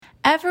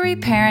Every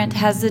parent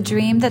has the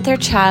dream that their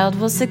child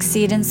will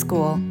succeed in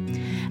school,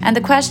 and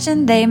the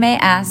question they may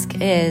ask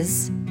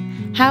is,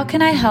 how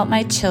can I help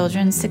my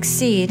children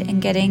succeed in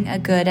getting a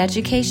good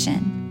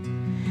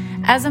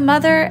education? As a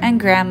mother and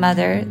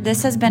grandmother,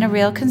 this has been a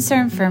real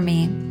concern for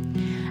me.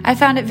 I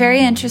found it very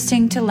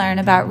interesting to learn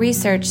about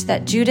research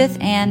that Judith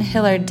Ann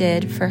Hillard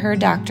did for her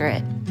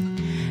doctorate.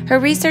 Her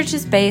research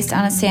is based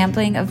on a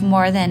sampling of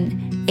more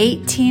than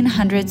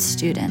 1,800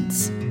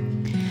 students.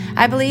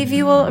 I believe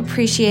you will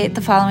appreciate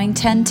the following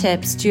 10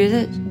 tips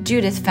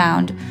Judith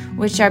found,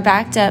 which are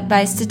backed up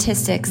by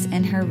statistics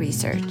in her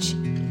research.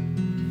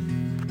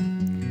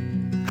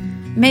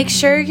 Make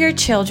sure your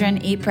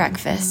children eat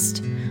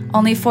breakfast.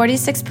 Only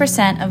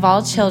 46% of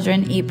all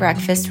children eat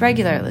breakfast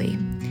regularly.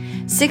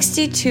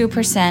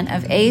 62%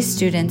 of A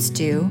students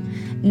do.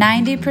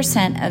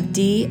 90% of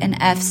D and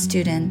F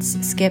students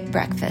skip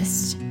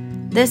breakfast.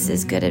 This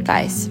is good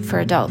advice for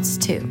adults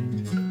too.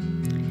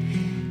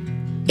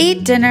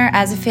 Eat dinner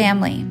as a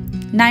family.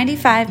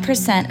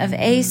 95% of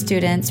A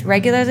students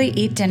regularly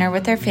eat dinner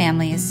with their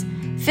families.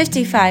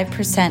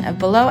 55% of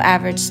below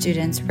average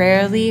students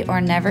rarely or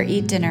never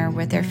eat dinner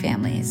with their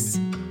families.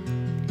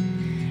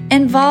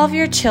 Involve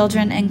your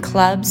children in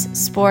clubs,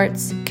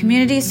 sports,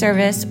 community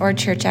service, or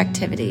church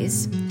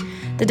activities.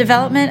 The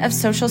development of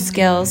social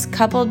skills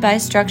coupled by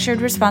structured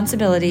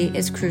responsibility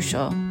is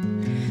crucial.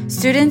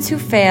 Students who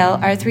fail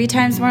are 3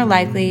 times more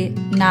likely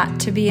not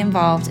to be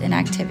involved in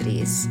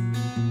activities.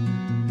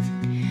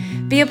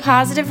 Be a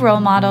positive role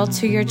model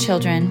to your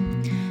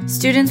children.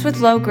 Students with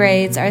low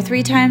grades are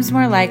 3 times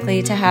more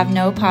likely to have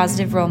no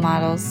positive role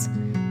models.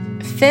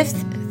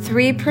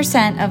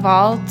 3% of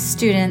all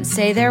students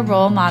say their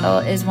role model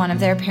is one of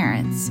their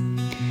parents.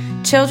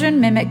 Children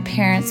mimic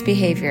parents'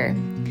 behavior.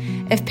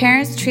 If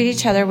parents treat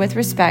each other with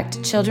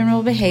respect, children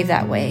will behave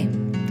that way.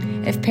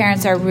 If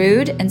parents are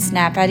rude and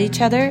snap at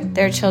each other,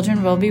 their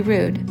children will be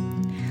rude.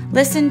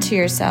 Listen to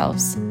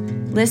yourselves.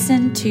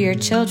 Listen to your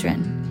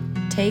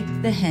children. Take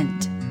the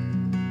hint.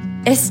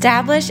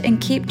 Establish and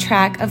keep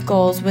track of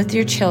goals with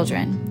your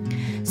children.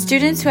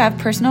 Students who have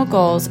personal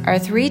goals are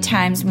 3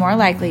 times more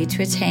likely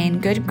to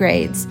attain good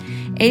grades.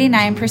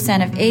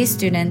 89% of A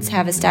students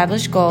have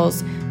established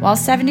goals, while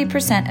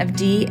 70% of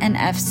D and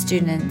F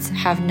students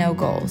have no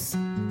goals.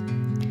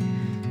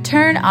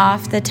 Turn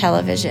off the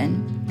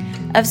television.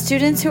 Of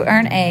students who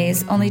earn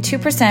A's, only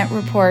 2%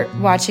 report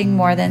watching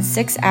more than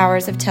 6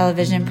 hours of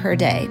television per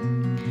day.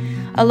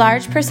 A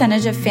large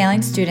percentage of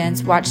failing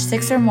students watch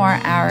 6 or more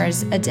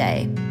hours a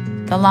day.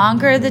 The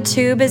longer the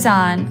tube is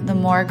on, the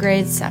more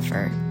grades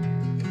suffer.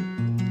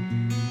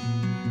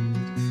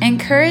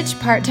 Encourage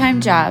part-time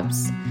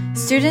jobs.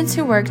 Students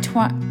who work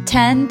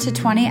 10 to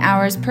 20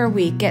 hours per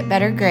week get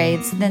better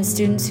grades than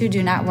students who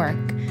do not work,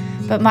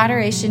 but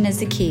moderation is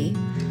the key.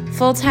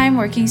 Full-time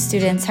working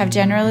students have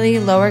generally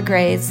lower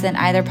grades than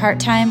either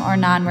part-time or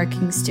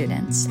non-working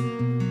students.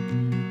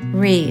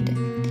 Read.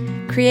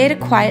 Create a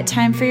quiet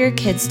time for your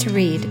kids to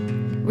read.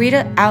 Read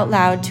out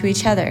loud to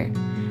each other.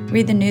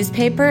 Read the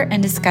newspaper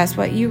and discuss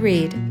what you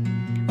read.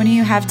 When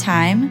you have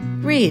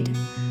time, read.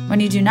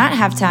 When you do not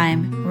have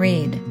time,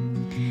 read.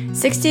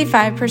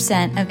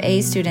 65% of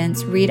A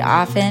students read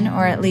often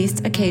or at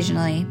least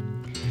occasionally.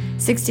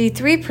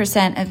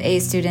 63% of A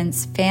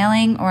students,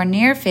 failing or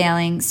near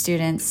failing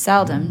students,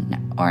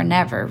 seldom or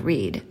never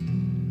read.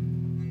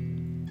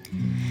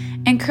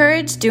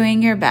 Encourage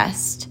doing your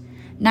best.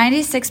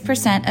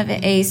 96% of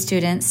A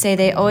students say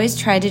they always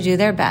try to do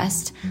their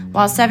best,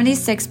 while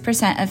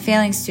 76% of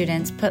failing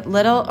students put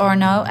little or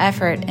no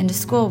effort into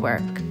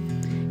schoolwork.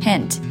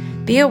 Hint: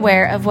 be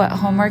aware of what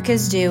homework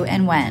is due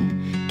and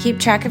when. Keep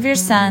track of your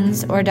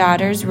son's or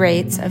daughter's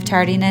rates of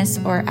tardiness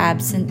or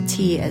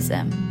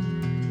absenteeism.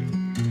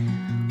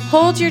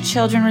 Hold your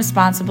children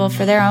responsible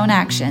for their own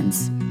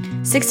actions.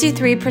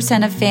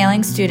 63% of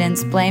failing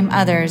students blame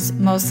others,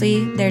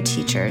 mostly their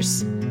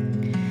teachers.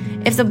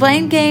 If the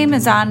blame game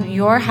is on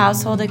your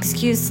household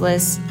excuse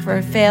list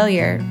for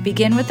failure,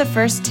 begin with the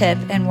first tip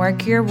and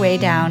work your way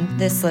down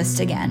this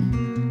list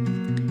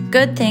again.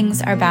 Good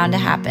things are bound to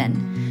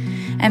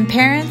happen, and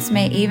parents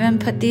may even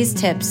put these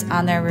tips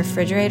on their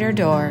refrigerator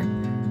door.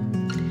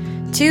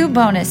 2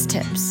 bonus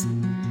tips.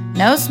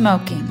 No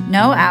smoking,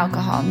 no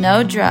alcohol,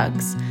 no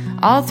drugs.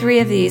 All 3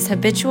 of these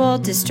habitual,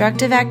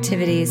 destructive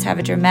activities have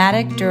a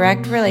dramatic,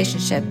 direct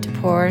relationship to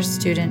poor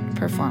student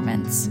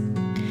performance.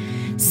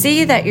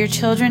 See that your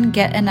children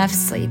get enough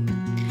sleep.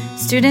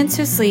 Students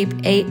who sleep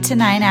 8 to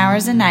 9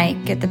 hours a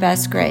night get the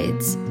best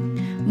grades.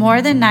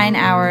 More than 9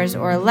 hours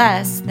or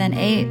less than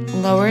 8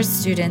 lowers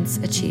students'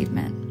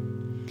 achievement.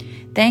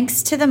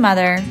 Thanks to the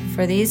mother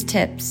for these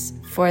tips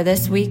for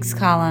this week's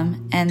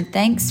column, and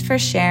thanks for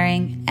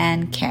sharing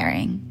and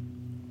caring.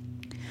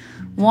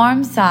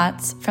 Warm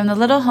Thoughts from the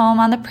Little Home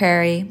on the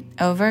Prairie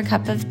Over a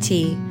Cup of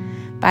Tea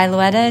by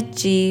Luetta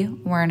G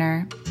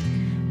Werner,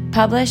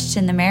 published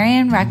in the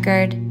Marion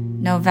Record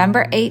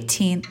November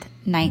 18th,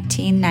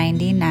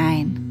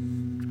 1999.